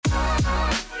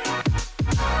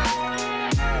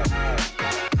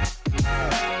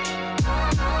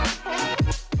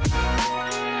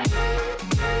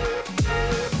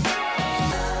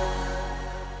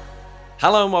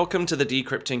Hello and welcome to the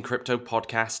Decrypting Crypto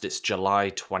podcast. It's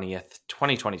July 20th,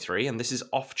 2023, and this is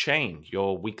Off Chain,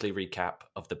 your weekly recap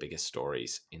of the biggest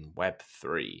stories in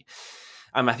Web3.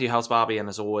 I'm Matthew Halsbarby, and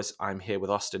as always, I'm here with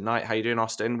Austin Knight. How you doing,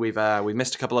 Austin? We've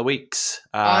missed a couple of weeks.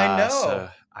 I So know.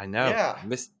 I know. Yeah,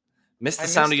 Missed I the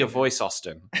sound of missed your you, man. voice,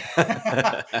 Austin.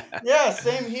 Yeah,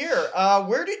 same here.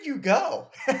 Where did you go?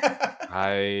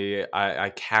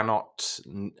 I cannot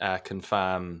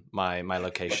confirm my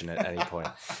location at any point.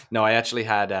 No, I actually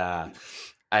had I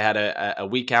had a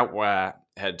week out where I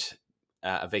had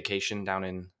a vacation down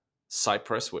in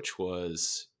Cyprus, which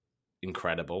was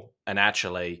incredible, and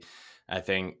actually I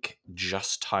think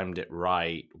just timed it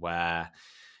right where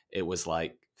it was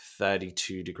like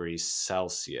 32 degrees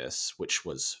Celsius, which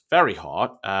was very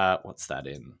hot. What's that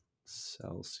in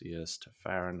Celsius to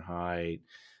Fahrenheit?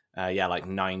 Yeah, like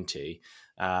 90.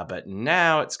 But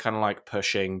now it's kind of like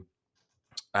pushing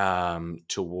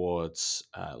towards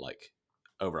like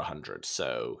over 100.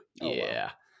 So Oh wow. yeah,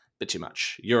 bit too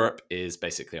much. Europe is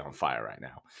basically on fire right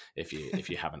now. If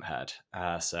you haven't heard,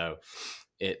 so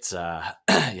it's yeah,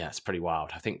 it's pretty wild.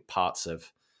 I think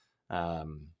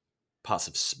um, parts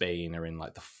of Spain are in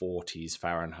like the 40s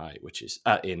Fahrenheit, which is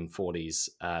in 40s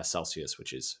Celsius,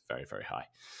 which is very very high.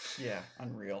 Yeah,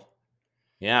 unreal.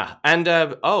 Yeah, and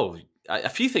a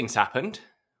few things happened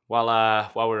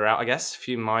while we were out. I guess a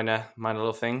few minor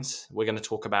little things. We're going to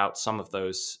talk about some of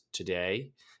those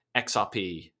today.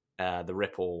 XRP, the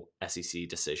Ripple SEC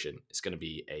decision, is going to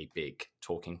be a big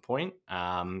talking point,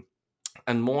 and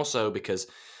more so because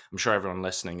I'm sure everyone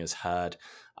listening has heard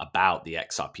about the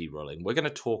XRP ruling. We're going to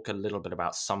talk a little bit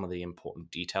about some of the important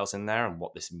details in there and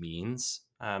what this means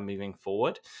moving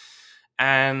forward,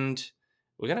 and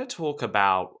we're going to talk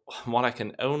about what I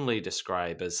can only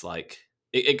describe as like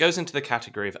it goes into the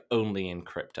category of only in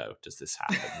crypto does this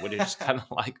happen, which is kind of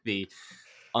like the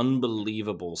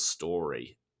unbelievable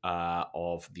story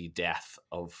of the death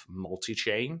of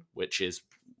Multichain, which is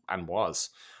and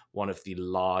was one of the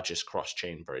largest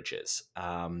cross-chain bridges.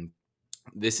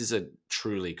 This is a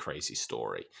truly crazy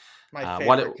story. My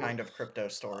What it, favorite kind of crypto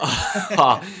story.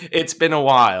 it's been a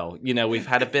while. You know, we've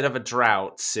had a bit of a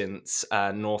drought since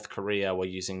North Korea were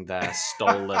using their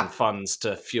stolen funds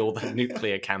to fuel their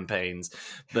nuclear campaigns.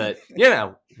 But, you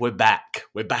know, we're back.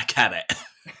 We're back at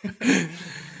it.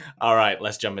 All right,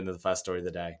 let's jump into the first story of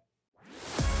the day.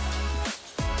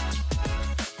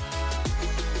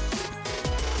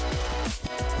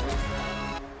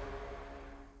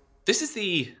 This is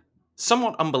the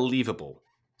somewhat unbelievable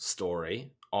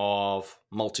story of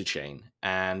Multichain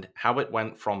and how it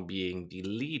went from being the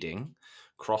leading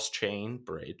cross-chain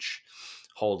bridge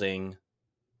holding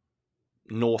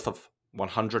north of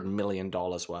 $100 million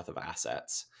worth of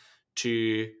assets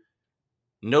to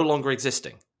no longer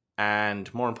existing.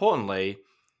 And more importantly,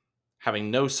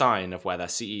 having no sign of where their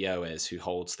CEO is who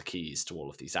holds the keys to all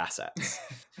of these assets.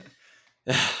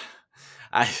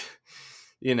 I,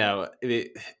 you know,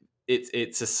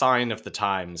 it's a sign of the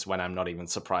times when I'm not even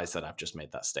surprised that I've just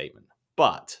made that statement.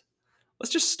 But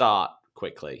let's just start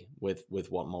quickly with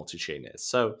what multi-chain is.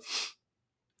 So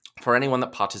for anyone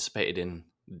that participated in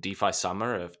DeFi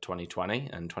summer of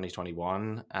 2020 and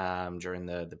 2021 during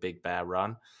the big bear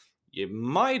run, you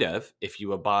might have, if you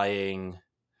were buying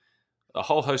a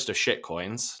whole host of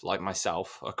shitcoins like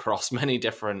myself across many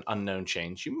different unknown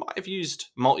chains, you might have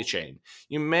used multi-chain.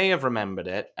 You may have remembered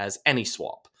it as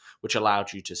AnySwap, which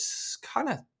allowed you to kind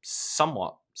of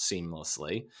somewhat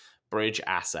seamlessly bridge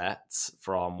assets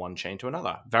from one chain to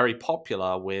another. Very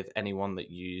popular with anyone that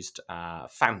used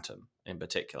Phantom in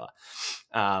particular,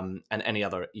 and any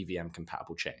other EVM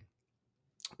compatible chain.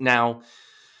 Now,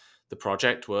 the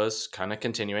project was kind of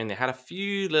continuing. They had a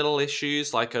few little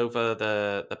issues like over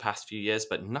the past few years,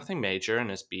 but nothing major, and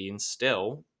has been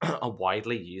still a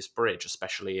widely used bridge,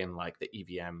 especially in like the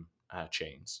EVM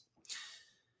chains.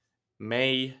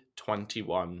 May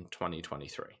 21,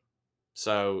 2023.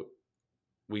 So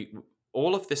we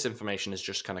all of this information has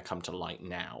just kind of come to light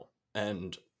now,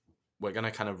 and we're going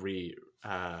to kind of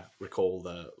recall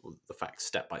the facts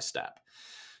step by step.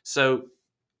 So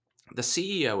the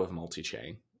CEO of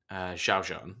Multichain, Xiao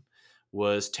Zhen,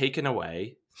 was taken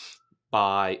away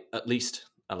by, at least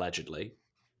allegedly,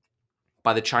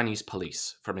 by the Chinese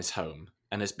police from his home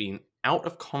and has been out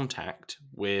of contact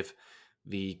with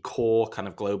the core kind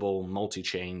of global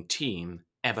multi-chain team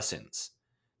ever since.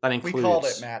 That We called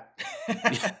it, includes... Matt.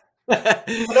 Yeah.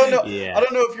 I don't know. I Yeah.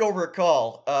 don't know if you'll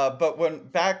recall, but when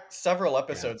back several Yeah.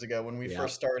 episodes ago, when we Yeah.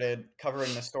 first started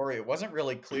covering the story, it wasn't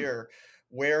really clear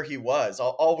where he was.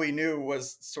 All we knew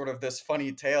was sort of this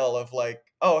funny tale of like,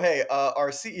 oh, hey, our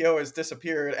CEO has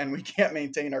disappeared and we can't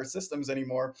maintain our systems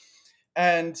anymore.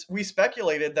 And we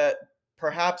speculated that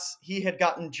perhaps he had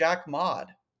gotten Jack Mod.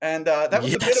 And that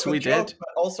was a bit Yes, of a we joke, did. but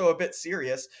also a bit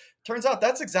serious. Turns out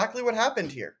that's exactly what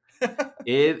happened here.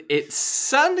 It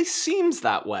certainly seems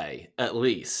that way, at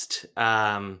least.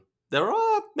 There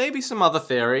are maybe some other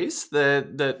theories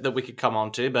that we could come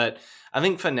on to, but I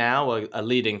think for now, a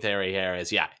leading theory here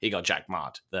is, yeah, he got Jack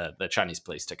Mart. The Chinese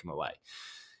police took him away.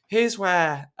 Here's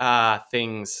where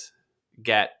things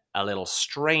get a little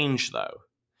strange, though.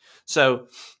 So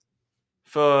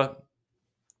for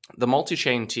the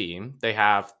multi-chain team, they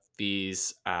have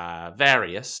these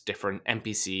various different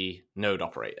MPC node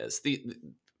operators.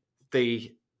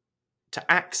 The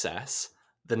to access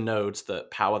the nodes that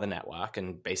power the network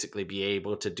and basically be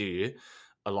able to do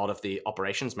a lot of the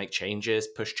operations, make changes,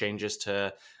 push changes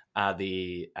to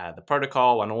the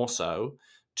protocol, and also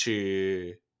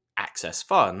to access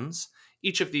funds.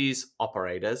 Each of these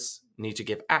operators need to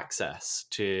give access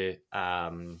to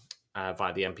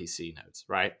via the MPC nodes,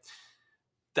 right?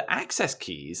 The access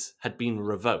keys had been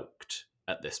revoked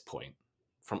at this point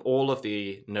from all of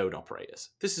the node operators.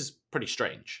 This is pretty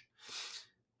strange.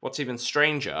 What's even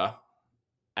stranger,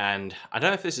 and I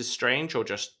don't know if this is strange or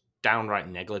just downright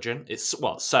negligent, it's,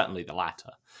 well, certainly the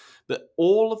latter, but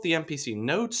all of the MPC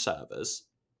node servers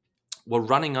were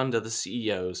running under the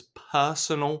CEO's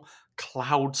personal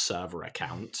cloud server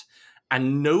account,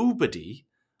 and nobody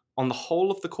on the whole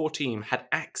of the core team had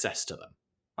access to them.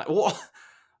 Like, what?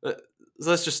 So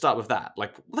let's just start with that.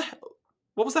 Like,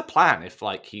 what was their plan if,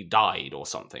 like, he died or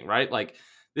something, right? Like,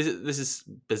 this is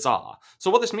bizarre.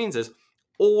 So what this means is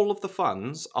all of the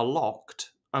funds are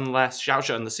locked unless Xiao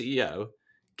Zhen, the CEO,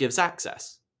 gives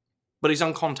access, but he's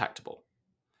uncontactable.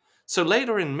 So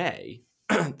later in May,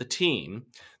 the team,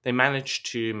 they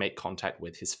managed to make contact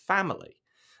with his family,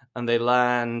 and they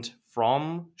learned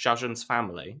from Xiao Zhen's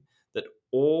family that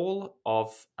all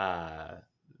of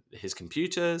his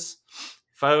computers,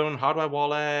 phone, hardware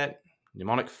wallet,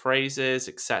 mnemonic phrases,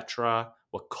 etc.,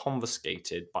 were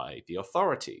confiscated by the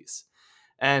authorities.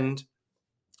 And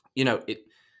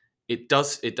it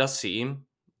does seem,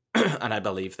 and I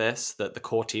believe this, that the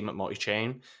core team at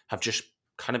Multichain have just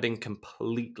kind of been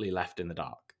completely left in the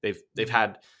dark. They've Mhm.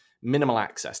 had minimal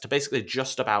access to basically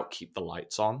just about keep the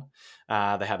lights on.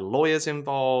 They had lawyers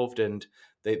involved, and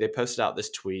they posted out this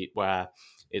tweet where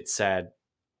it said,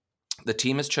 the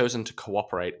team has chosen to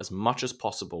cooperate as much as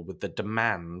possible with the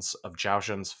demands of Zhao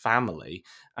Zhen's family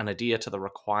and adhere to the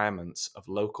requirements of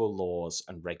local laws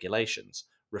and regulations,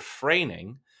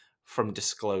 refraining from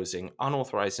disclosing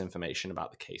unauthorized information about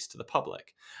the case to the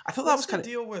public. I thought that What's was the kind of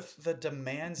deal with the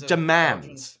demands of demands.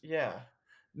 Zhaozhen's? Yeah.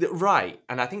 Right.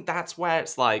 And I think that's where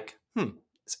it's like,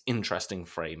 it's interesting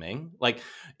framing. Like,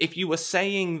 if you were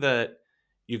saying that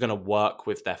you're going to work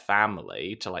with their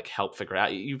family to, like, help figure it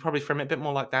out, you probably frame it a bit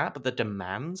more like that. But the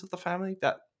demands of the family,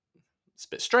 it's a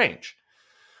bit strange.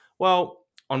 Well,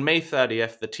 on May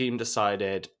 30th, the team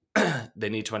decided they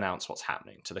need to announce what's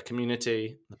happening to the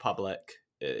community, the public.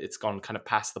 It's gone kind of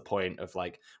past the point of,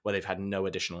 like, where they've had no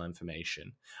additional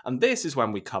information. And this is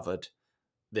when we covered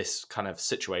this kind of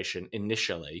situation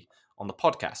initially on the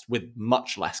podcast with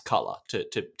much less color,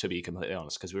 to be completely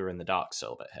honest, because we were in the dark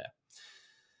still a bit here.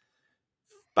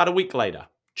 About a week later,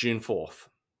 June 4th,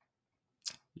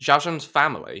 Zhaozhen's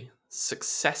family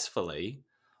successfully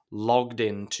logged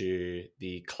into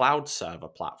the cloud server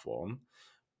platform,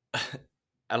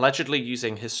 allegedly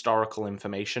using historical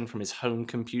information from his home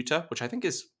computer, which I think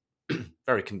is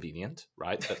very convenient,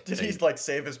 right? That Did he they like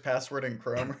save his password in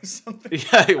Chrome or something?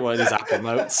 Yeah, well, in his Apple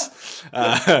Notes.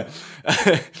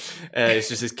 It's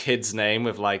just his kid's name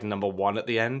with, like, number one at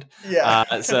the end. Yeah.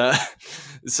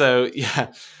 So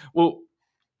yeah. Well,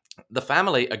 the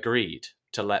family agreed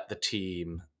to let the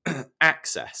team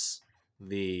access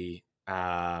the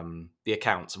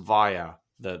accounts via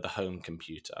the home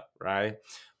computer, right?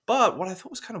 But what I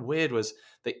thought was kind of weird was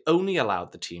they only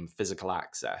allowed the team physical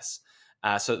access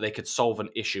so that they could solve an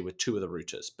issue with two of the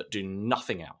routers, but do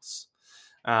nothing else.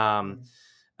 Um, Mm.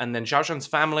 and then Zhao Zhen's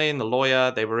family and the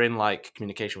lawyer, they were in, like,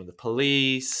 communication with the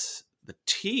police. The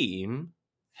team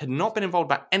had not been involved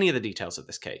by any of the details of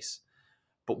this case.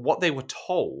 But what they were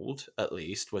told, at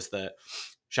least, was that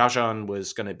Zhao Zhen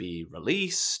was going to be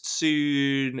released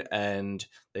soon. And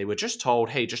they were just told,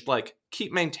 hey, just, like,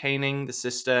 keep maintaining the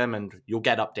system and you'll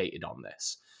get updated on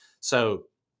this. So,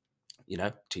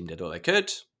 team did what they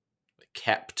could. They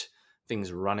kept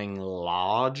things running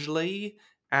largely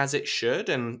as it should.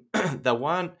 And there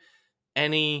weren't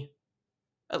any,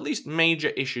 at least, major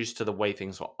issues to the way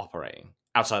things were operating,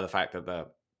 outside of the fact that the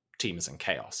team is in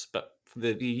chaos. But for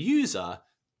the user,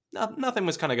 nothing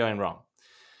was kind of going wrong.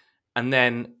 And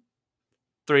then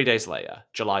 3 days later,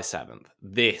 July 7th,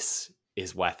 this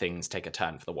is where things take a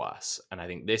turn for the worse. And I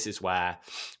think this is where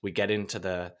we get into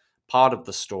the part of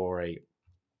the story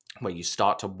where you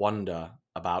start to wonder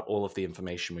about all of the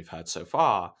information we've heard so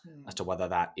far as to whether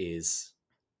that is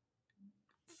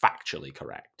factually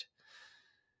correct.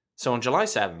 So on July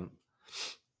 7th,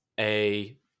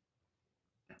 a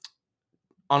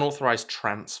unauthorized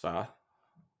transfer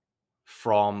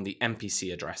from the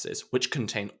MPC addresses, which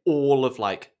contain all of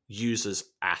like users'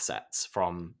 assets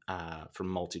from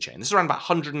Multichain. This is around about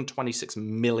 $126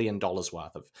 million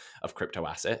worth of crypto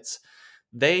assets.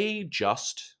 They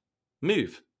just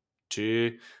move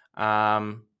to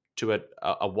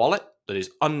a wallet that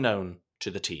is unknown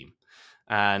to the team,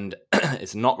 and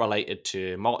it's not related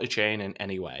to Multichain in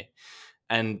any way.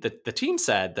 And the team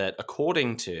said that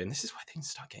according to, and this is where things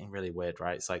start getting really weird,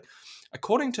 right? It's like,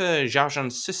 according to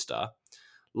Xiaozhen's sister,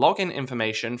 login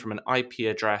information from an IP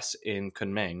address in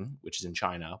Kunming, which is in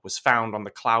China, was found on the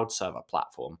cloud server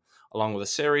platform, along with a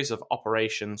series of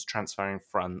operations transferring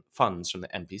funds from the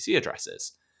NPC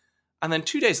addresses. And then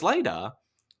 2 days later,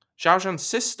 Xiaozhen's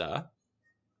sister,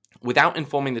 without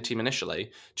informing the team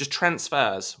initially, just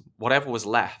transfers whatever was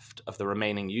left of the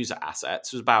remaining user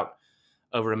assets. It was about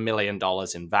over $1 million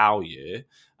in value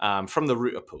from the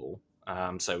router pool.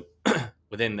 So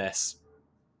within this,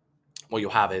 what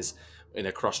you'll have is, in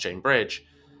a cross-chain bridge,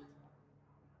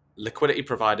 liquidity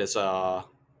providers are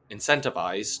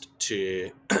incentivized to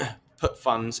put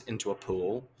funds into a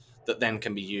pool that then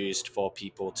can be used for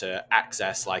people to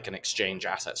access like and exchange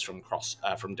assets from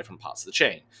different parts of the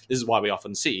chain. This is why we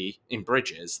often see in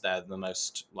bridges they're the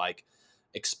most like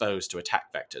exposed to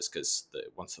attack vectors, because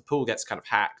once the pool gets kind of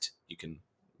hacked, you can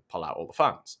pull out all the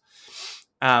funds.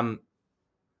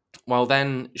 Well,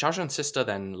 then Xiaozhen's sister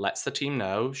then lets the team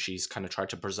know she's kind of tried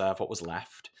to preserve what was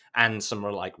left and some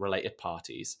like related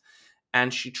parties,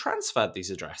 and she transferred these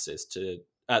addresses to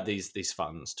these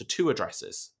funds to two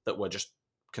addresses that were just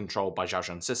controlled by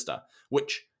Xiaozhen's sister,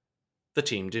 which the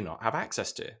team do not have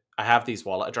access to. I have these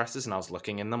wallet addresses, and I was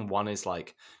looking in them. One is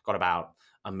like got about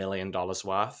 $1 million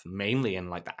worth, mainly in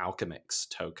like the Alchemix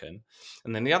token,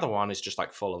 and then the other one is just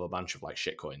like full of a bunch of like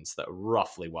shitcoins that are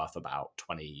roughly worth about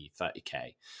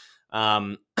 20-30k.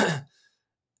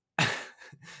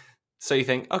 So you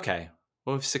think, okay,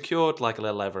 well, we've secured like a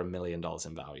little over $1 million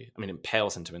in value. I mean, it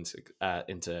pales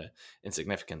into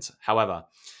insignificance. However,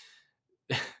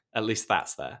 at least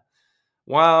that's there.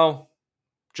 Well,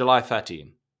 July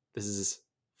 13. This is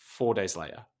 4 days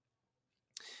later.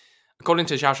 According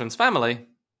to Xiaozhen's family,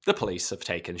 the police have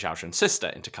taken Xiaozhen's sister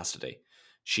into custody.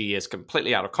 She is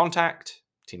completely out of contact.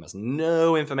 The team has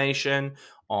no information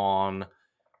on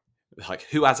like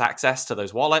who has access to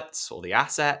those wallets or the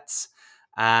assets.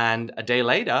 And a day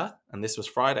later, and this was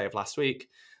Friday of last week,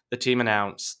 the team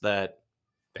announced that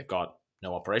they've got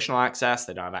no operational access.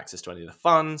 They don't have access to any of the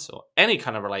funds or any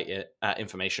kind of related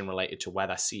information related to where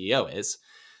their CEO is.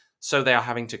 So they are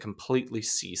having to completely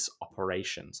cease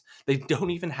operations. They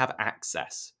don't even have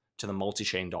access to the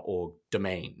multichain.org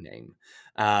domain name.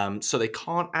 So they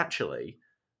can't actually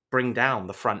bring down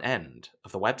the front end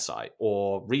of the website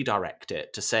or redirect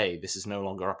it to say this is no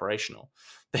longer operational.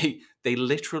 They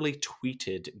literally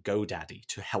tweeted GoDaddy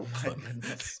to help My them.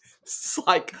 goodness. It's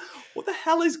like, what the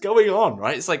hell is going on,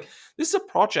 right? It's like, this is a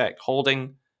project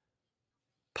holding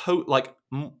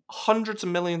hundreds of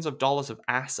millions of dollars of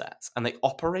assets, and they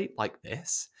operate like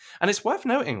this. And it's worth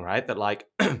noting, right, that like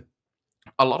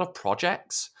a lot of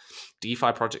projects,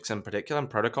 DeFi projects in particular, and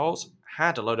protocols,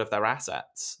 had a load of their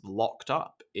assets locked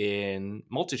up in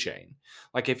multi-chain.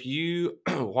 Like if you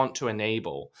want to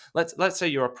enable, let's say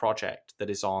you're a project that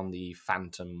is on the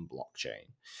Phantom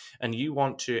blockchain, and you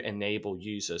want to enable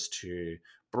users to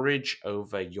bridge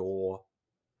over your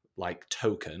like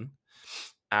token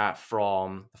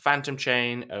from the Phantom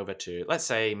chain over to, let's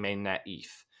say, mainnet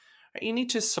ETH. You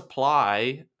need to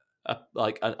supply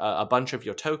a bunch of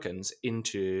your tokens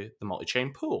into the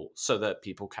multi-chain pool so that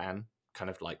people can kind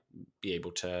of like be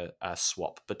able to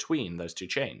swap between those two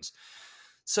chains.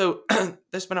 So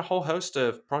there's been a whole host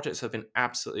of projects that have been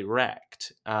absolutely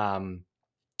wrecked,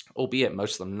 albeit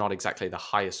most of them not exactly the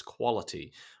highest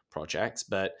quality projects.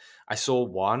 But I saw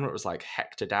one where it was like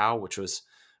Hector DAO, which was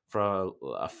for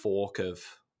a fork of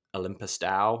Olympus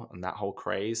DAO and that whole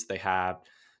craze. They had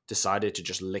decided to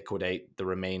just liquidate the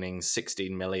remaining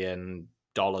 $16 million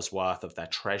worth of their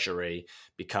treasury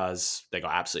because they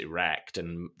got absolutely wrecked,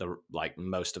 and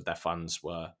most of their funds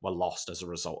were lost as a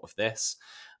result of this.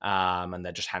 And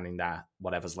they're just handing that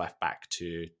whatever's left back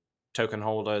to token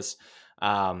holders.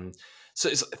 So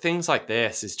it's, things like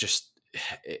this is just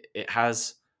it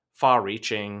has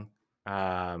far-reaching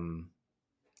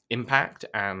impact,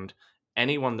 and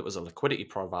anyone that was a liquidity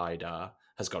provider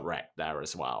has got wrecked there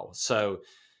as well. So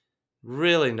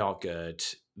really not good.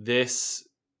 This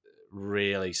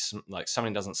really like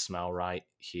something doesn't smell right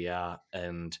here,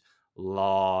 and a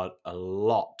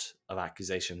lot of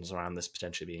accusations around this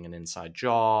potentially being an inside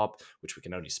job, which we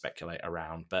can only speculate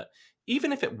around. But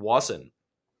even if it wasn't,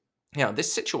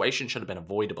 this situation should have been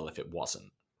avoidable if it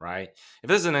wasn't, right? If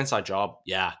this is an inside job,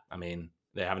 yeah, I mean,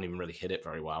 they haven't even really hit it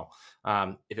very well.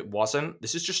 If it wasn't,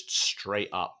 this is just straight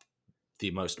up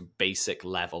the most basic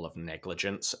level of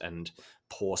negligence and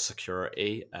poor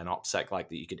security and OPSEC like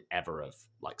that you could ever have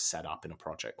like set up in a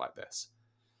project like this.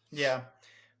 Yeah.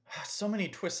 So many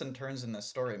twists and turns in this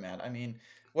story, man. I mean,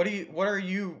 where are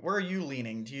you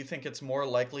leaning? Do you think it's more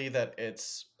likely that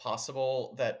it's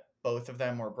possible that both of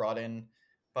them were brought in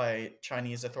by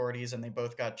Chinese authorities and they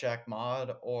both got Jack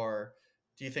Mod, or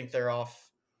do you think they're off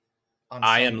on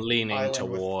I am some leaning island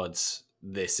with? towards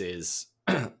this is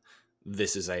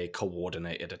this is a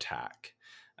coordinated attack.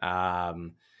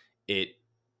 Um, it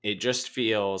it just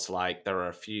feels like there are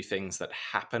a few things that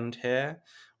happened here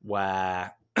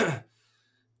where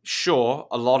sure,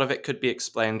 a lot of it could be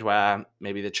explained where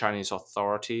maybe the Chinese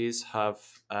authorities have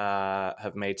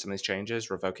made some of these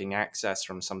changes, revoking access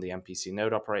from some of the MPC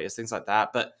node operators, things like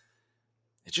that. But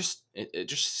it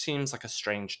just seems like a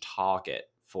strange target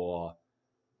for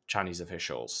Chinese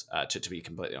officials, to be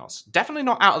completely honest. Definitely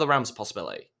not out of the realms of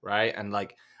possibility, right? And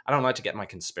like, I don't like to get my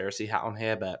conspiracy hat on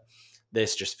here, but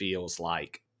this just feels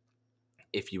like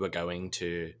if you were going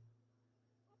to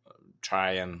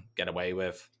try and get away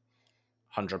with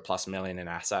 100 plus million in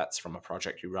assets from a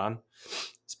project you run,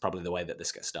 it's probably the way that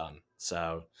this gets done.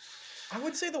 So, I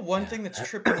would say the one yeah. thing that's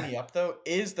tripping me up though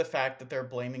is the fact that they're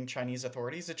blaming Chinese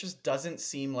authorities. It just doesn't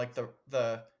seem like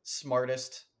the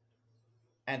smartest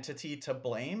entity to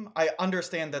blame. I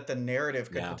understand that the narrative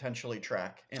could Yeah. potentially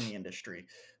track in the industry,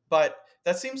 but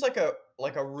that seems like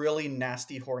a really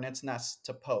nasty hornet's nest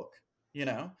to poke, you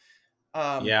know?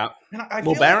 Yeah. And I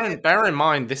Well, feel like it. bear in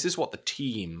mind, this is what the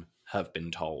team have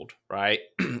been told, right?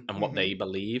 And what they Mhm.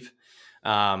 believe.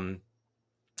 Um,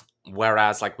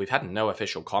 Whereas, like, we've had no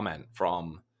official comment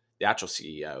from the actual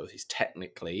CEO. He's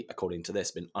technically, according to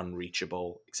this, been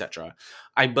unreachable, etc.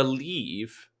 I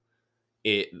believe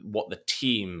it what the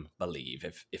team believe,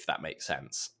 if that makes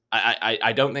sense.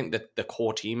 I don't think that the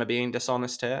core team are being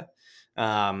dishonest here.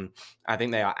 I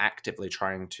think they are actively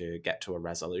trying to get to a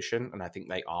resolution, and I think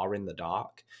they are in the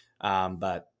dark.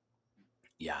 But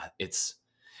yeah, it's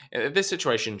this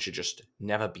situation should just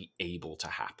never be able to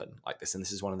happen like this, and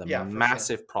this is one of the Yeah, for sure.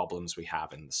 massive problems we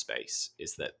have in the space,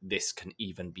 is that this can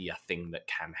even be a thing that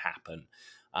can happen.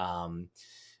 um,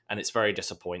 and it's very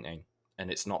disappointing,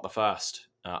 and it's not the first,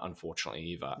 unfortunately,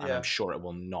 either, and I'm Yeah. sure it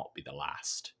will not be the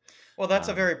last. Well, that's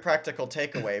a um, very practical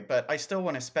takeaway, but I still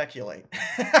want to speculate.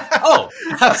 oh,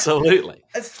 absolutely.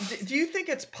 Do you think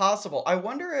it's possible? I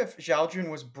wonder if Zhao Jun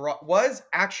was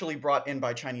actually brought in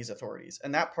by Chinese authorities,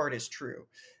 and that part is true.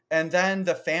 And then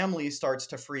the family starts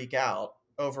to freak out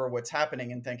over what's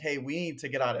happening and think, "Hey, we need to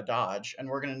get out of Dodge, and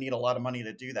we're going to need a lot of money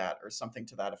to do that," or something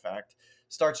to that effect.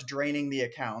 Starts draining the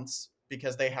accounts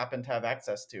because they happen to have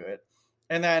access to it.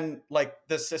 And then, like,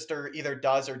 the sister either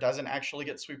does or doesn't actually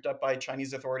get swooped up by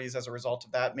Chinese authorities as a result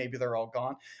of that. Maybe they're all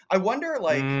gone. I wonder,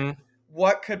 like, Mm,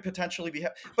 what could potentially be.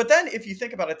 But then, if you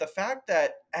think about it, the fact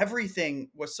that everything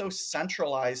was so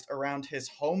centralized around his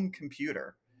home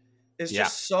computer is yeah,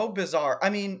 just so bizarre. I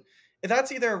mean,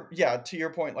 that's either, yeah, to your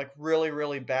point, like really,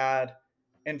 really bad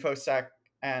infosec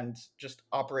and just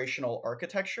operational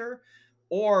architecture,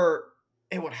 or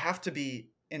it would have to be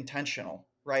intentional,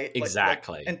 right? Like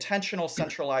exactly. intentional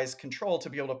centralized control to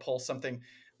be able to pull something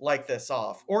like this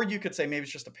off. Or you could say maybe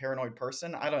it's just a paranoid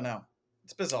person. I don't know.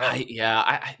 It's bizarre.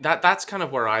 That's kind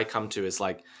of where I come to, is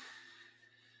like,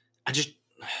 I just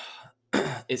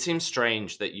it seems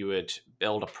strange that you would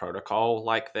build a protocol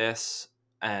like this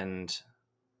and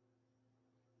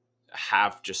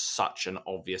have just such an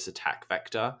obvious attack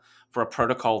vector for a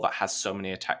protocol that has so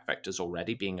many attack vectors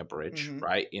already, being a bridge, Hmm.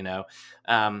 right?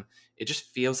 Um, it just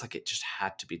feels like it just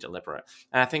had to be deliberate.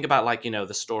 And I think about, like,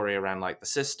 the story around like the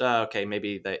sister. Okay,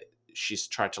 maybe that she's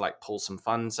tried to like pull some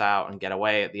funds out and get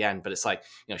away at the end, but it's like,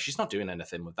 she's not doing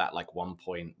anything with that like 1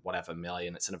 point whatever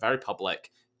million. It's in a very public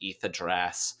ETH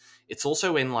address. It's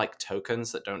also in like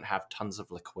tokens that don't have tons of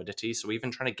liquidity, so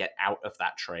even trying to get out of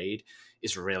that trade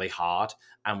is really hard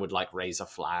and would like raise a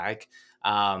flag.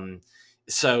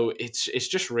 So it's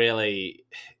just really,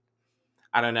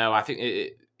 I don't know. I think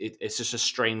it's just a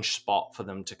strange spot for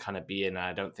them to kind of be in.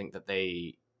 I don't think that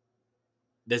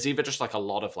there's either just like a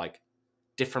lot of like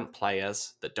different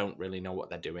players that don't really know what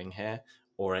they're doing here,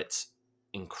 or it's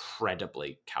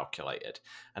incredibly calculated,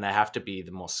 and I have to be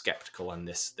the more skeptical on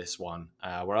this one.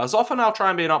 Whereas often I'll try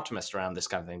and be an optimist around this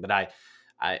kind of thing, but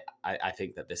I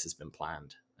think that this has been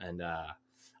planned, and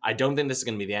I don't think this is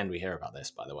going to be the end we hear about this,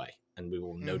 by the way, and we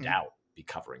will no Hmm. doubt be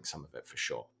covering some of it for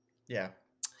sure. Yeah.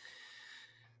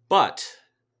 But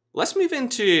let's move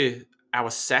into our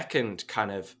second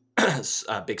kind of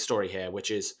big story here,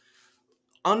 which is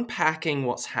unpacking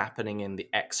what's happening in the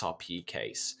XRP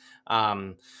case.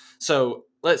 So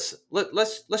let's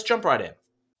jump right in.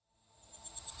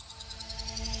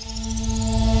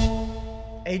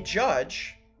 A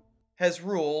judge has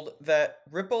ruled that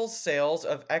Ripple's sales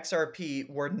of XRP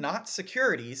were not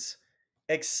securities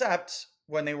except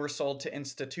when they were sold to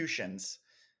institutions.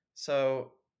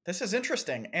 So this is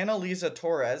interesting. Annalisa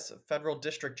Torres, a federal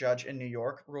district judge in New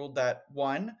York, ruled that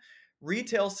one,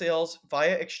 retail sales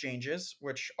via exchanges,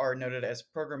 which are noted as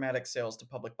programmatic sales to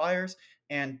public buyers,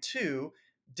 and two,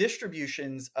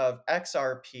 distributions of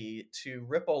XRP to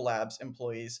Ripple Labs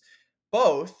employees,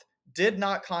 both did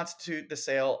not constitute the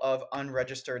sale of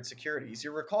unregistered securities.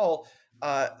 You recall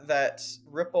that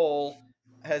Ripple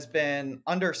has been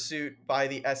under suit by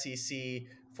the SEC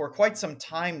for quite some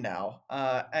time now,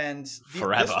 and this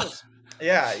Forever. was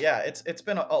yeah, it's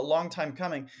been a long time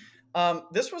coming.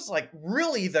 This was like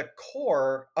really the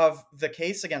core of the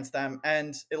case against them,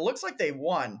 and it looks like they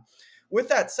won. With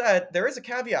that said, there is a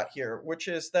caveat here, which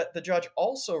is that the judge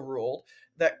also ruled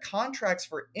that contracts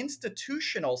for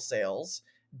institutional sales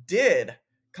did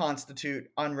constitute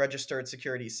unregistered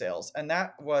security sales, and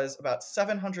that was about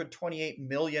 $728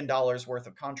 million worth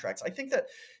of contracts. I think that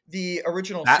the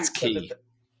original That's suit said key.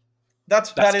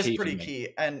 that That's is key for pretty me. key,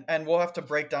 and we'll have to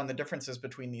break down the differences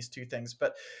between these two things.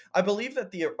 But I believe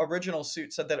that the original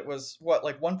suit said that it was what,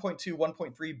 like 1.2,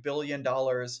 1.3 billion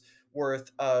dollars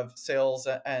worth of sales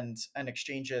and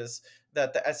exchanges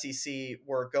that the SEC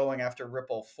were going after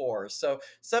Ripple for. So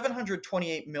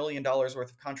 $728 million worth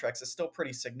of contracts is still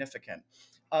pretty significant.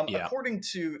 Yeah. According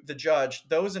to the judge,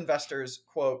 those investors,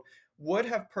 quote, would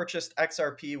have purchased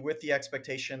XRP with the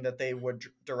expectation that they would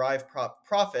derive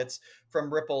profits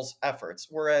from Ripple's efforts,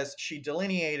 whereas she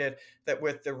delineated that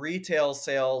with the retail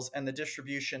sales and the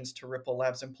distributions to Ripple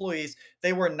Labs employees,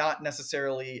 they were not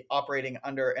necessarily operating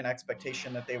under an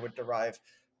expectation that they would derive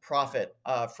profit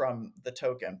from the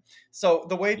token. So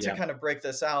the way to Yeah. kind of break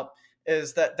this out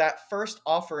is that that first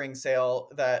offering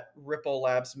sale that Ripple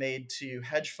Labs made to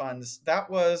hedge funds, that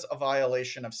was a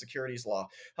violation of securities law.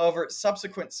 However,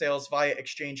 subsequent sales via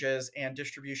exchanges and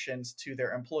distributions to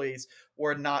their employees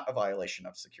were not a violation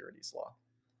of securities law.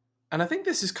 And I think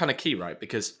this is kind of key, right?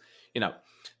 Because, you know,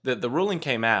 the ruling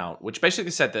came out, which basically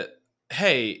said that,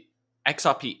 hey,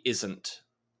 XRP isn't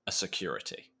a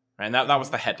security, right? And that was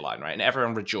Hmm. the headline, right? And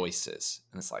everyone rejoices.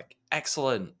 And it's like,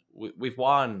 excellent, we've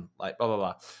won, like, blah, blah,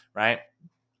 blah, right?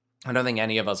 I don't think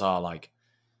any of us are like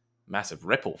massive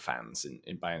Ripple fans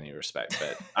in by any respect,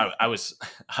 but I was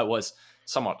I was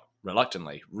somewhat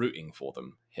reluctantly rooting for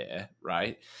them here,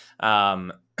 right?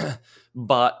 Um,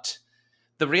 but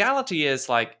the reality is,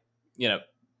 like, you know,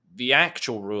 the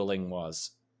actual ruling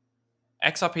was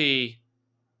XRP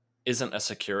isn't a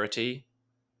security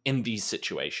in these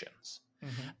situations.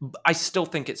 Hmm. I still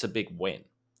think it's a big win,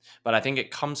 but I think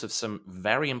it comes with some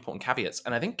very important caveats,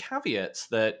 and I think caveats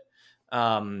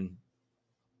um,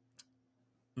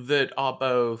 that are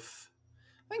both,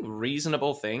 I think,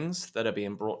 reasonable things that are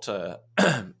being brought to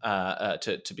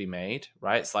be made.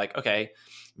 Right? It's like, okay,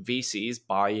 VCs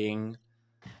buying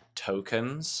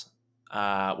tokens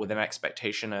with an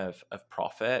expectation of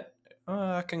profit.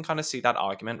 I can kind of see that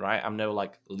argument, right? I'm no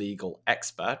like legal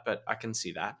expert, but I can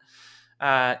see that.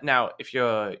 Now, if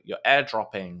you're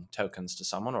airdropping tokens to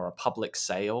someone or a public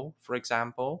sale, for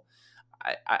example,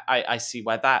 I see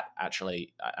where that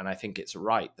actually, and I think it's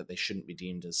right that they shouldn't be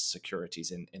deemed as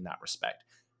securities in that respect.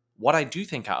 What I do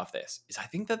think out of this is I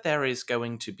think that there is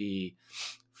going to be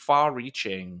far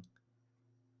reaching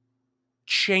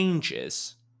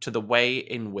changes to the way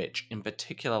in which, in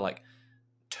particular, like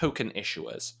token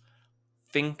issuers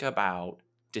think about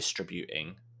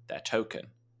distributing their token.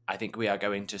 I think we are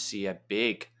going to see a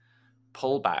big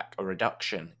pullback or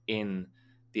reduction in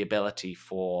the ability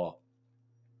for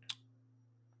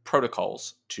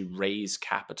protocols to raise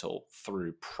capital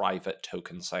through private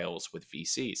token sales with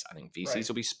VCs. I think VCs Right.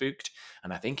 will be spooked.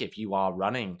 And I think if you are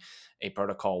running a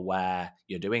protocol where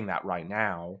you're doing that right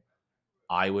now,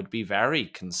 I would be very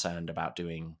concerned about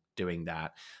doing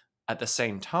that. At the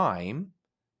same time,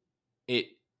 it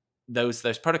those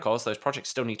protocols, those projects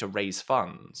still need to raise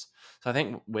funds. So I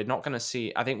think we're not going to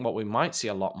see. I think what we might see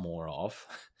a lot more of,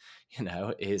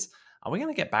 is, are we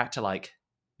going to get back to like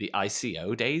the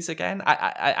ICO days again.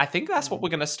 I think that's what Mhm. we're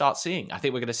going to start seeing. I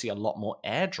think we're going to see a lot more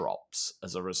airdrops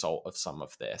as a result of some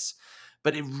of this.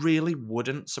 But it really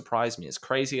wouldn't surprise me, as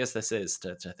crazy as this is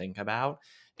to think about,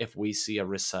 if we see a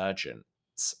resurgence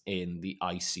in the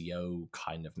ICO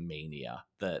kind of mania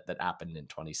that happened in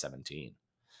 2017.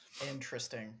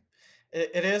 Interesting.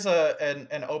 It is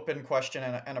an open question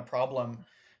and a problem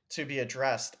to be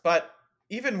addressed. But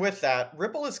even with that,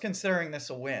 Ripple is considering this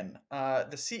a win.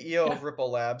 The CEO Yeah. of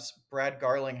Ripple Labs, Brad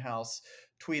Garlinghouse,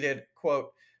 tweeted,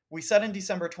 quote, "We said in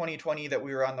December 2020 that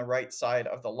we were on the right side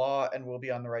of the law and will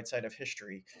be on the right side of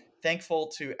history. Thankful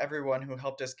to everyone who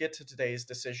helped us get to today's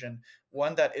decision,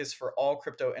 one that is for all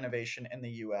crypto innovation in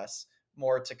the US.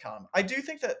 More to come." I do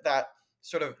think that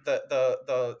sort of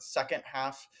the second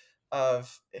half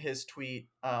of his tweet,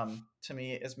 to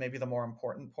me, is maybe the more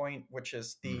important point, which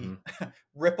is the Hmm.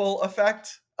 ripple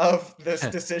effect of this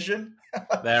decision.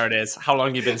 There it is. How long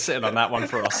have you been sitting on that one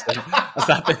for, Austin? Has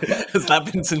that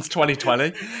been since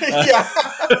 2020? Yeah.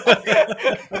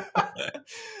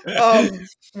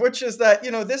 Which is that,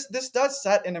 this does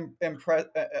set an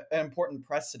important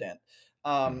precedent,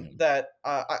 Mhm. that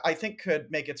I think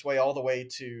could make its way all the way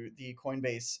to the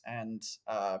Coinbase and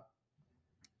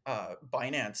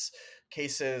Binance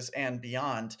cases and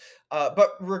beyond.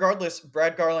 But regardless,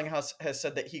 Brad Garlinghouse has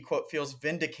said that he, quote, feels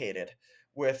vindicated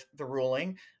with the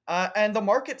ruling. And the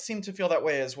market seemed to feel that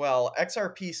way as well.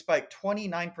 XRP spiked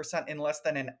 29% in less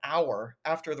than an hour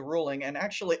after the ruling. And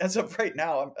actually, as of right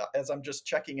now, as I'm just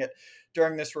checking it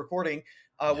during this recording,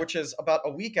 Yeah. which is about a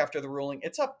week after the ruling,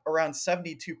 it's up around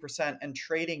 72% and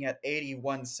trading at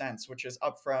 81 cents, which is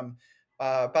up from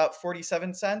about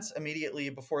 47 cents immediately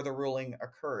before the ruling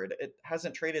occurred. It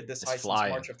hasn't traded this It's high since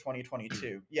flying. March of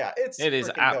 2022. Yeah, it's It is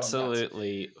freaking going nuts.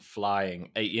 absolutely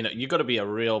flying. You got to be a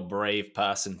real brave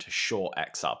person to short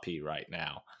XRP right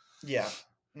now. Yeah.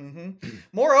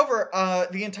 Moreover,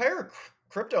 the entire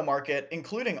crypto market,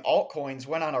 including altcoins,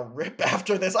 went on a rip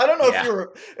after this. I don't know Yeah.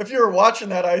 if you were watching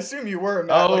that. I assume you were,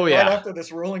 Matt. Oh Like right yeah. after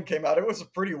this ruling came out, it was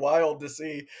pretty wild to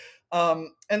see.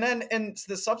 And then in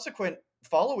the subsequent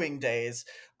following days,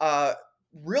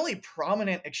 really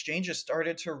prominent exchanges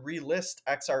started to relist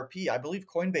XRP. I believe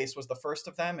Coinbase was the first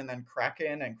of them, and then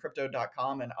Kraken and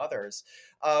Crypto.com and others,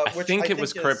 I which I think it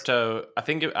was think is crypto. I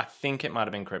think it might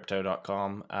have been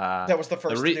crypto.com. that was the The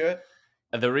first to re- do it.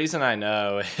 the reason I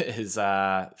know is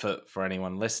for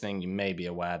anyone listening, you may be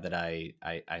aware that I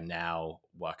now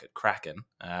work at Kraken,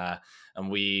 and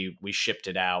we shipped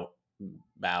it out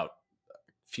about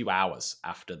few hours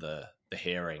after the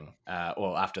hearing,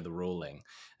 or after the ruling,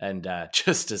 and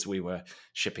just as we were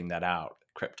shipping that out,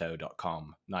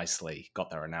 crypto.com nicely got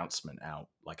their announcement out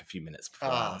like a few minutes before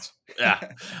Ah. ours. Yeah.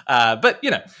 But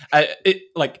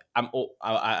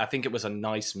I think it was a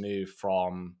nice move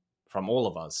from all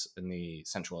of us in the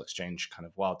central exchange kind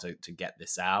of world to get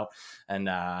this out, and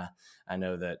I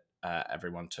know that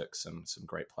everyone took some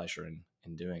great pleasure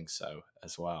in doing so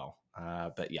as well.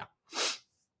 But yeah.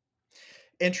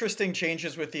 Interesting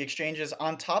changes with the exchanges.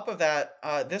 On top of that,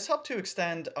 this helped to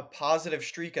extend a positive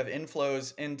streak of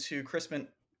inflows into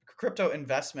crypto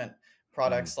investment Mhm.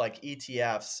 products like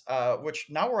ETFs, which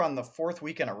now we're on the fourth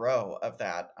week in a row of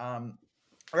that.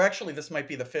 Or actually, this might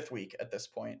be the fifth week at this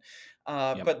point.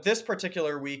 Yep. But this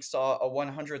particular week saw a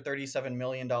 $137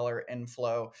 million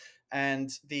inflow, and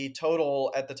the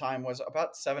total at the time was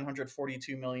about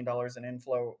 $742 million in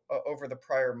inflow over the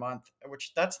prior month,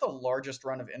 which that's the largest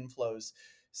run of inflows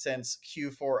since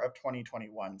Q4 of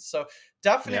 2021. So Yeah.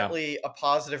 definitely a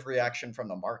positive reaction from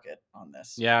the market on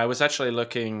this. Yeah, I was actually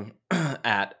looking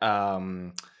at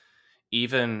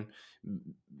even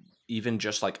even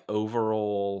just like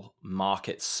overall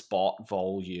market spot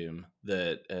volume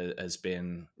that has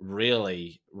been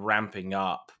really ramping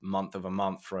up month over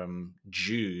month from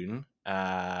June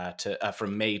to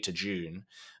from May to June,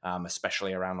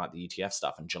 especially around like the ETF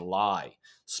stuff. And July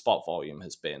spot volume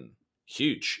has been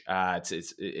huge.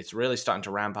 It's really starting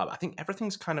to ramp up. I think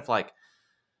everything's kind of like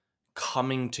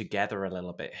coming together a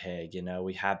little bit here.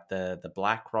 We had the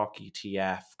BlackRock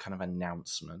ETF kind of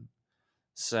announcement,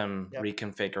 some Yep.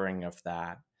 reconfiguring of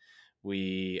that.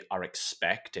 We are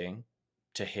expecting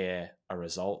to hear a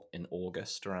result in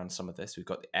August around some of this. We've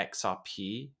got the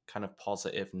XRP kind of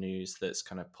positive news that's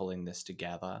kind of pulling this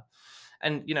together.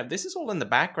 And, this is all in the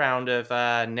background of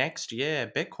next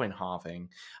year Bitcoin halving.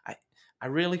 I, I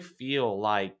really feel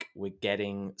like we're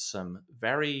getting some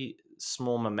very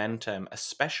small momentum,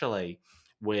 especially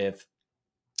with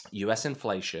US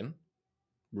inflation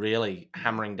really Mhm.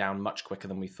 hammering down much quicker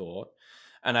than we thought.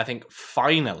 And I think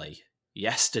finally,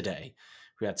 yesterday,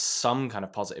 we had some kind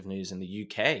of positive news in the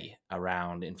UK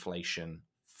around inflation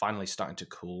finally starting to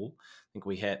cool. I think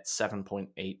we hit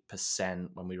 7.8%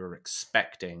 when we were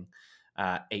expecting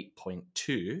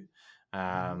 8.2,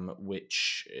 Mhm.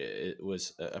 which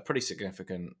was a pretty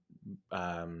significant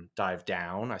dive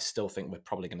down. I still think we're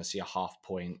probably going to see a half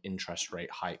point interest rate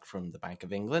hike from the Bank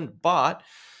of England, but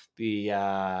the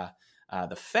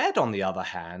Fed, on the other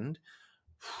hand,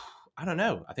 I don't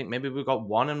know. I think maybe we've got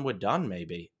one and we're done.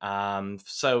 Maybe.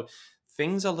 So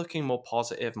things are looking more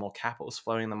positive, more capital's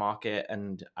flowing in the market,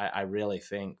 and I really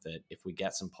think that if we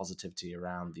get some positivity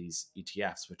around these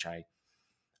ETFs, which I,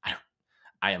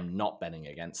 I am not betting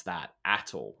against that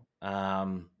at all.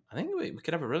 I think we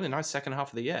could have a really nice second half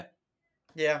of the year.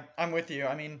 Yeah, I'm with you.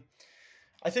 I mean,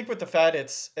 I think with the Fed,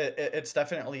 it's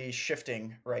definitely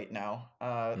shifting right now.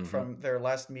 Hmm. From their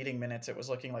last meeting minutes, it was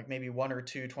looking like maybe one or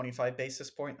two 25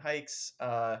 basis point hikes.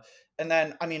 And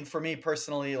then, I mean, for me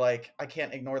personally, like I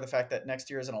can't ignore the fact that next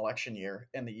year is an election year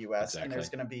in the U.S. and there's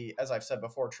Exactly. going to be, as I've said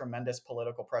before, tremendous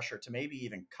political pressure to maybe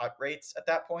even cut rates at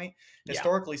that point. Yeah.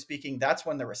 Historically speaking, that's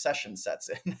when the recession sets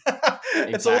in.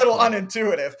 It's a little Exactly.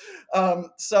 unintuitive.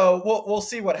 So we'll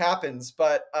see what happens,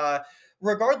 but.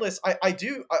 Regardless, I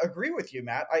do agree with you,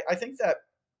 Matt. I think that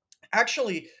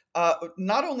actually,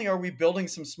 not only are we building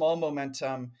some small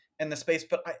momentum in the space,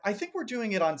 but I think we're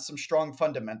doing it on some strong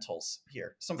fundamentals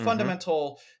here, some Hmm.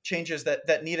 fundamental changes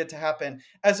that needed to happen,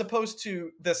 as opposed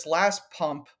to this last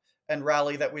pump and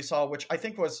rally that we saw, which I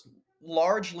think was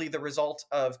largely the result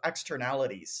of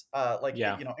externalities, like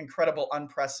Yeah. incredible,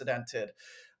 unprecedented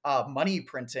money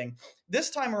printing. This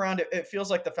time around, it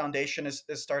feels like the foundation is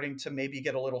starting to maybe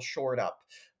get a little shored up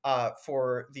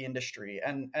for the industry,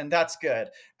 and that's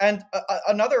good. And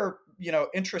another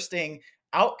interesting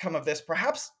outcome of this,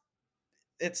 perhaps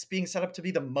it's being set up to be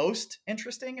the most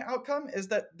interesting outcome, is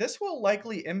that this will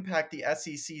likely impact the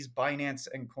SEC's Binance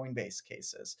and Coinbase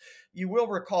cases. You will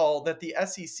recall that the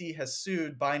SEC has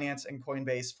sued Binance and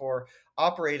Coinbase for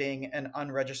operating an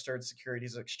unregistered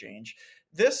securities exchange.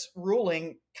 This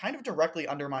ruling kind of directly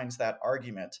undermines that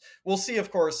argument. We'll see, of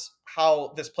course,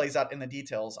 how this plays out in the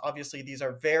details. Obviously, these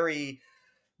are very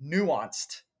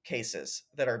nuanced cases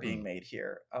that are being Mm. made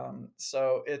here.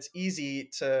 So it's easy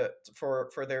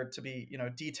for there to be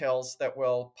details that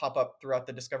will pop up throughout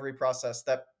the discovery process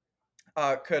that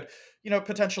could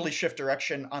potentially shift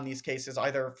direction on these cases,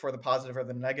 either for the positive or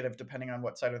the negative, depending on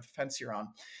what side of the fence you're on.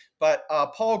 But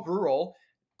Paul Grewal,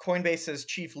 Coinbase's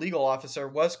chief legal officer,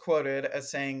 was quoted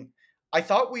as saying, "I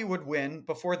thought we would win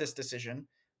before this decision.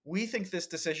 We think this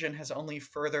decision has only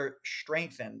further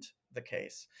strengthened the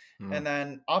case." Mm. And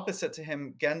then opposite to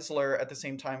him, Gensler at the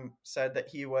same time said that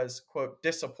he was, quote,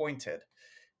 disappointed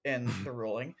in the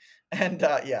ruling. And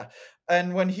yeah.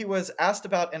 And when he was asked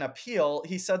about an appeal,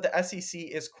 he said the SEC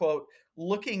is, quote,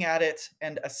 looking at it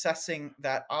and assessing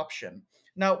that option.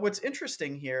 Now, what's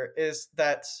interesting here is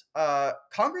that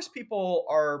Congress people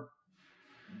are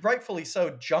rightfully so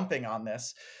jumping on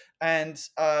this and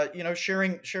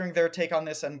sharing their take on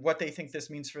this and what they think this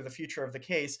means for the future of the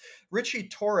case. Richie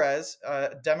Torres,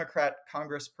 a Democrat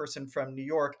congressperson from New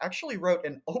York, actually wrote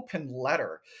an open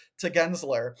letter to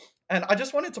Gensler. And I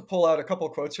just wanted to pull out a couple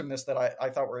of quotes from this that I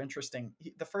thought were interesting.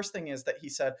 The first thing is that he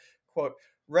said, quote,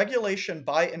 regulation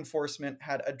by enforcement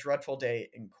had a dreadful day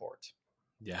in court.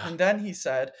 Yeah. And then he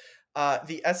said,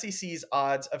 the SEC's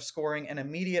odds of scoring an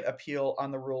immediate appeal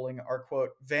on the ruling are,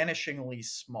 quote, vanishingly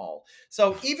small.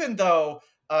 So even though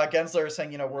Gensler is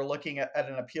saying, we're looking at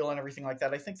an appeal and everything like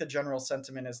that, I think the general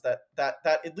sentiment is that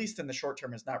at least in the short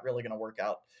term, is not really going to work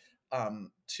out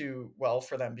too well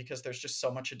for them, because there's just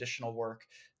so much additional work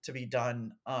to be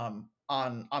done on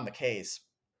the case.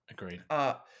 Agreed.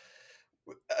 Uh,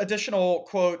 Additional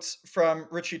quotes from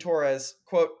Richie Torres,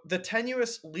 quote, the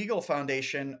tenuous legal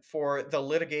foundation for the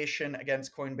litigation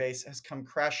against Coinbase has come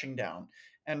crashing down,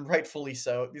 and rightfully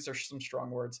so. These are some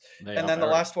strong words. They And are then the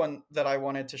very. last one that I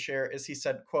wanted to share is he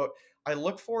said, quote, I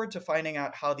look forward to finding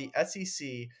out how the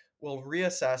SEC will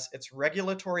reassess its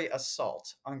regulatory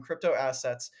assault on crypto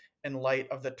assets in light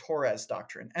of the Torres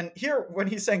doctrine. And here, when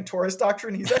he's saying Torres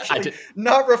doctrine, he's I actually did.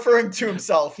 not referring to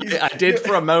himself. I did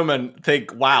for a moment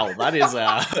think, "Wow, that is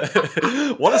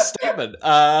what a statement!"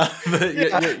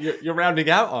 You're rounding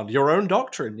out on your own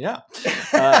doctrine, yeah.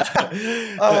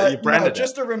 You No, branded it.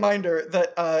 just a reminder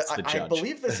that It's the I judge.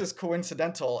 believe this is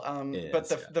coincidental, It but is,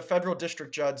 the yeah, the federal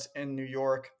district judge in New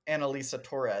York, Annalisa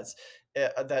Torres,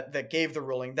 that gave the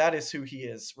ruling, that is who he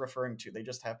is referring to. They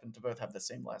just happen to both have the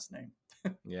same last name.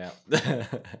 yeah.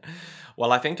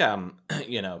 Well, I think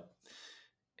you know,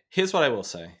 here's what I will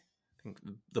say. I think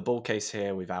the bull case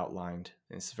here we've outlined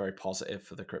is very positive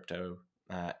for the crypto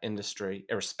industry,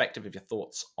 irrespective of your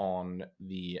thoughts on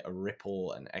the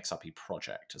Ripple and XRP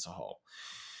project as a whole.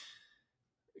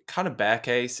 kind of bear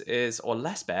case is, or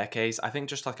less bear case, I think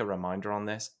just like a reminder on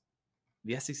this,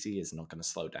 the SEC is not going to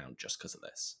slow down just because of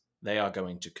this. They are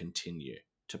going to continue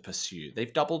to pursue.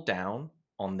 They've doubled down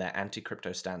on their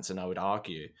anti-crypto stance, and I would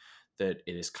argue that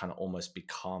it has kind of almost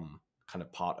become kind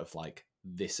of part of like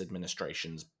this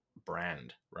administration's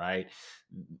brand, right?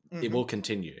 It will Hmm.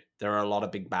 continue. There are a lot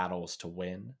of big battles to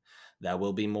win. There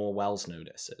will be more Wells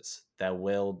notices. There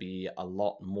will be a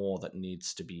lot more that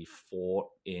needs to be fought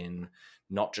in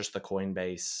not just the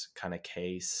Coinbase kind of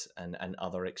case and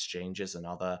other exchanges and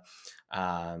other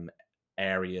um,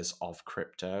 areas of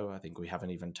crypto. I think we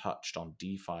haven't even touched on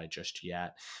DeFi just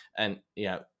yet. And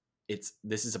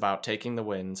this is about taking the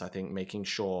wins. I think making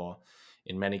sure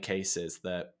in many cases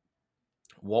that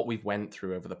what we've went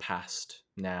through over the past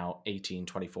now 18,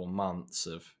 24 months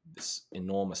of this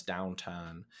enormous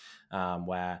downturn,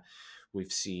 where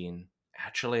we've seen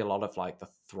actually a lot of like the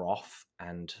froth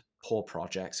and poor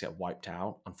projects get wiped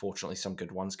out. Unfortunately, some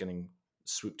good ones getting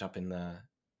swooped up in the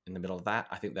middle of that.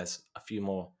 I think there's a few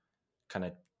more kind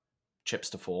of chips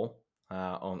to fall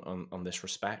on this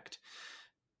respect.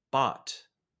 But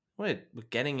we're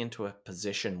getting into a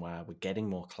position where we're getting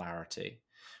more clarity.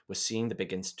 We're seeing the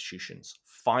big institutions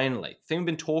finally, the thing we've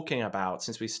been talking about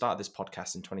since we started this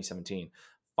podcast in 2017,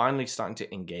 finally starting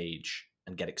to engage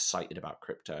and get excited about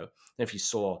crypto. And if you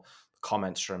saw the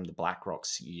comments from the BlackRock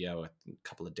CEO a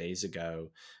couple of days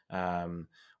ago,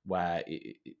 where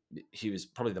he was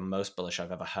probably the most bullish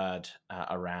I've ever heard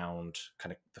around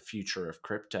kind of the future of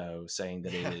crypto, saying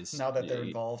that it Yeah, is now that they're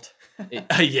involved.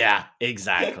 yeah,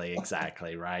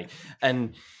 exactly, right.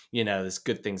 And there's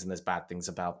good things and there's bad things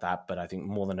about that, but I think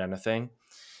more than anything,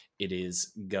 it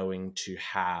is going to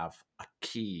have a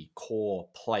key core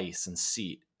place and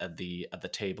seat at the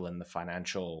table in the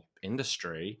financial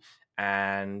industry.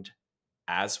 And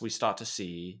as we start to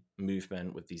see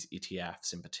movement with these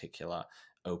ETFs in particular,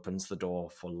 opens the door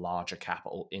for larger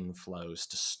capital inflows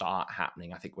to start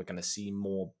happening. I think we're going to see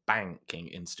more banking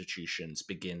institutions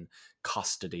begin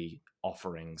custody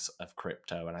offerings of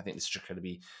crypto. And I think this is just going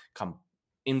to become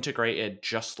integrated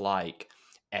just like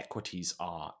equities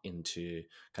are into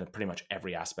kind of pretty much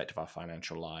every aspect of our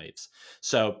financial lives.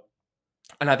 So,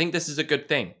 and I think this is a good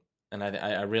thing. And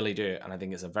I really do. And I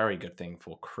think it's a very good thing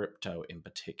for crypto in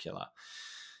particular.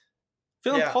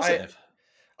 Feeling Yeah, positive.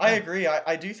 I Yeah. agree.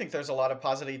 I do think there's a lot of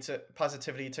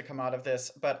positivity to come out of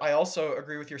this, but I also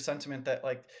agree with your sentiment that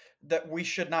that we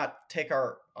should not take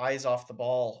our eyes off the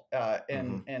ball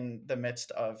Hmm. in the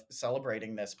midst of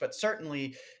celebrating this. But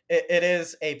certainly, it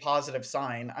is a positive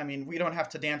sign. I mean, we don't have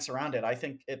to dance around it. I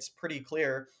think it's pretty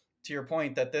clear to your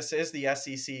point that this is the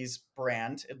SEC's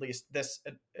brand, at least this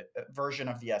version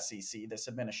of the SEC, this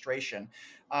administration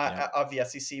Yeah. of the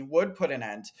SEC would put an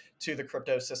end to the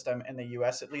crypto system in the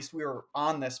US. At least we were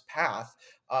on this path,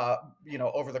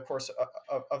 over the course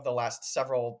of the last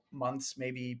several months,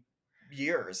 maybe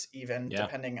years, even Yeah.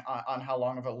 depending on how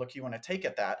long of a look you want to take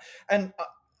at that. And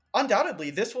undoubtedly,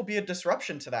 this will be a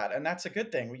disruption to that, and that's a good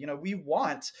thing. We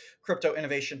want crypto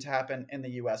innovation to happen in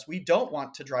the US. We don't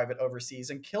want to drive it overseas,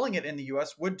 and killing it in the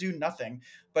US would do nothing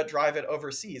but drive it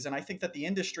overseas. And I think that the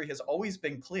industry has always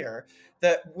been clear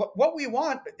that what we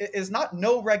want is not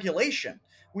no regulation.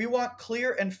 We want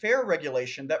clear and fair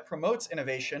regulation that promotes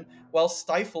innovation while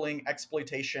stifling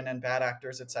exploitation and bad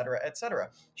actors, et cetera, et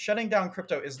cetera. Shutting down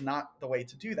crypto is not the way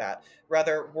to do that.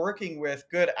 Rather, working with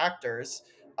good actors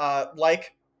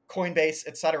like Coinbase,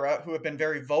 et cetera, who have been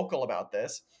very vocal about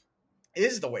this,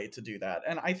 is the way to do that.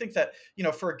 And I think that,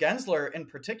 for Gensler in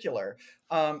particular,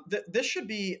 this should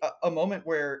be a moment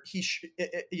where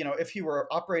if he were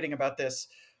operating about this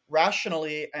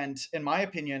rationally, and in my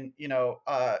opinion,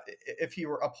 if he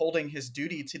were upholding his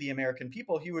duty to the American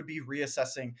people, he would be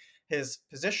reassessing his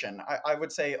position. I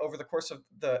would say over the course of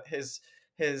his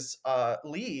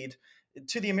lead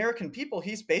to the American people,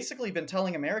 he's basically been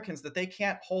telling Americans that they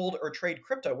can't hold or trade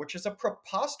crypto, which is a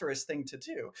preposterous thing to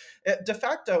do. De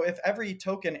facto, if every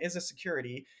token is a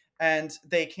security and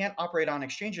they can't operate on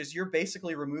exchanges, you're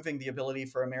basically removing the ability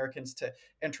for Americans to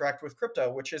interact with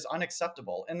crypto, which is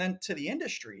unacceptable. And then to the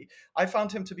industry, I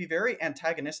found him to be very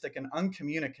antagonistic and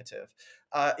uncommunicative.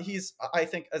 He's, I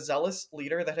think, a zealous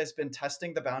leader that has been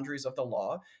testing the boundaries of the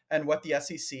law and what the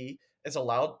SEC is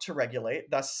allowed to regulate,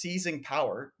 thus seizing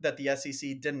power that the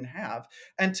SEC didn't have.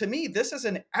 And to me, this is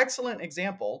an excellent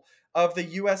example of the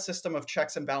US system of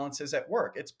checks and balances at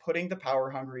work. It's putting the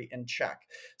power hungry in check.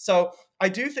 So I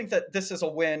do think that this is a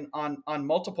win on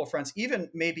multiple fronts, even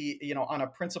maybe, on a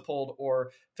principled or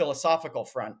philosophical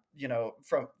front,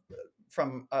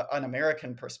 from an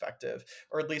American perspective,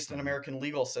 or at least an Mhm. American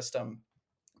legal system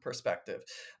perspective.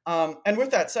 And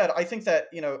with that said, I think that,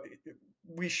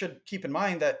 we should keep in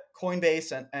mind that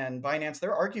Coinbase and Binance,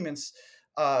 their arguments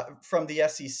from the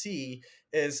SEC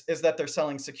is that they're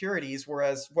selling securities,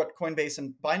 whereas what Coinbase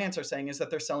and Binance are saying is that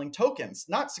they're selling tokens,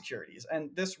 not securities. And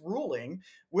this ruling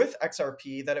with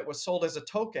XRP that it was sold as a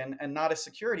token and not a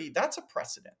security, that's a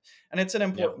precedent, and it's an Yep.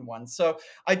 important one. So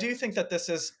I do think that this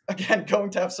is again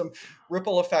going to have some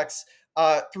ripple effects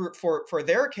through for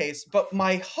their case. But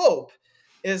my hope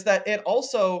is that it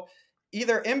also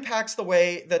either impacts the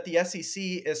way that the SEC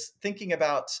is thinking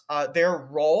about their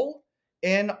role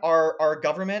in our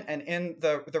government and in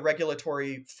the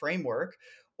regulatory framework,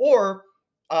 or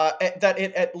that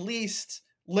it at least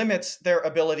limits their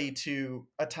ability to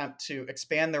attempt to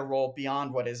expand their role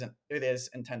beyond what it is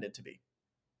intended to be.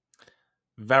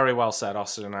 Very well said,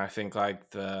 Austin. And I think like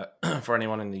the for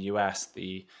anyone in the US,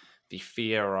 the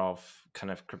fear of kind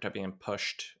of crypto being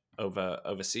pushed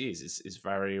overseas is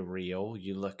very real.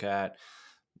 You look at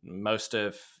most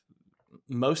of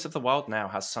the world now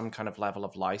has some kind of level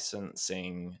of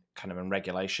licensing kind of and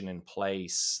regulation in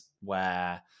place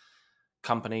where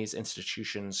companies,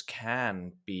 institutions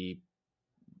can be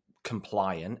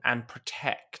compliant and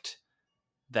protect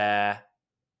their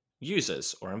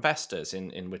users or investors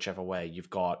in whichever way. You've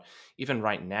got, even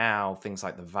right now, things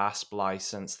like the VASP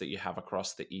license that you have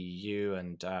across the EU,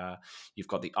 and you've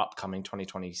got the upcoming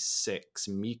 2026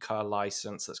 MiCA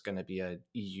license that's going to be a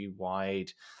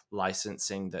EU-wide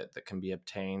licensing that can be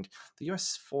obtained. The US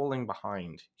is falling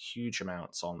behind huge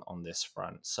amounts on this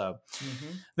front. So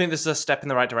Mm-hmm. I think this is a step in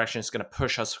the right direction. It's going to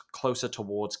push us closer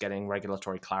towards getting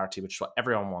regulatory clarity, which is what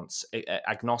everyone wants,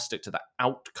 agnostic to the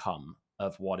outcome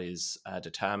of what is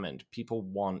determined. People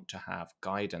want to have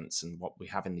guidance, and what we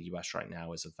have in the US right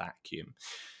now is a vacuum.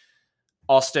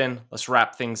 Austin, let's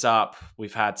wrap things up.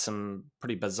 We've had some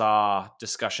pretty bizarre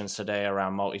discussions today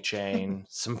around multi-chain,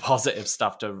 some positive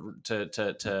stuff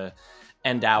to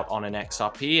end out on an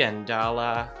XRP, and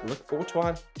I'll look forward to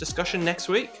our discussion next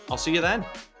week. I'll see you then.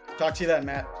 Talk to you then,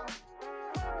 Matt.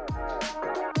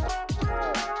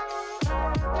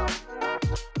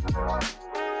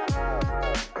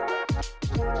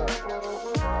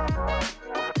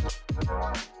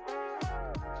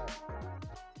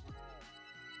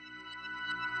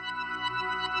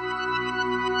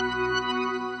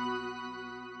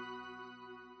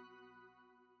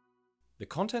 The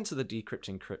contents of the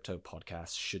Decrypting Crypto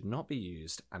podcast should not be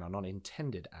used and are not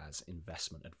intended as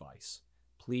investment advice.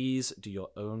 Please do your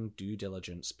own due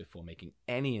diligence before making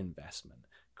any investment,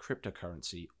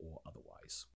 cryptocurrency or otherwise.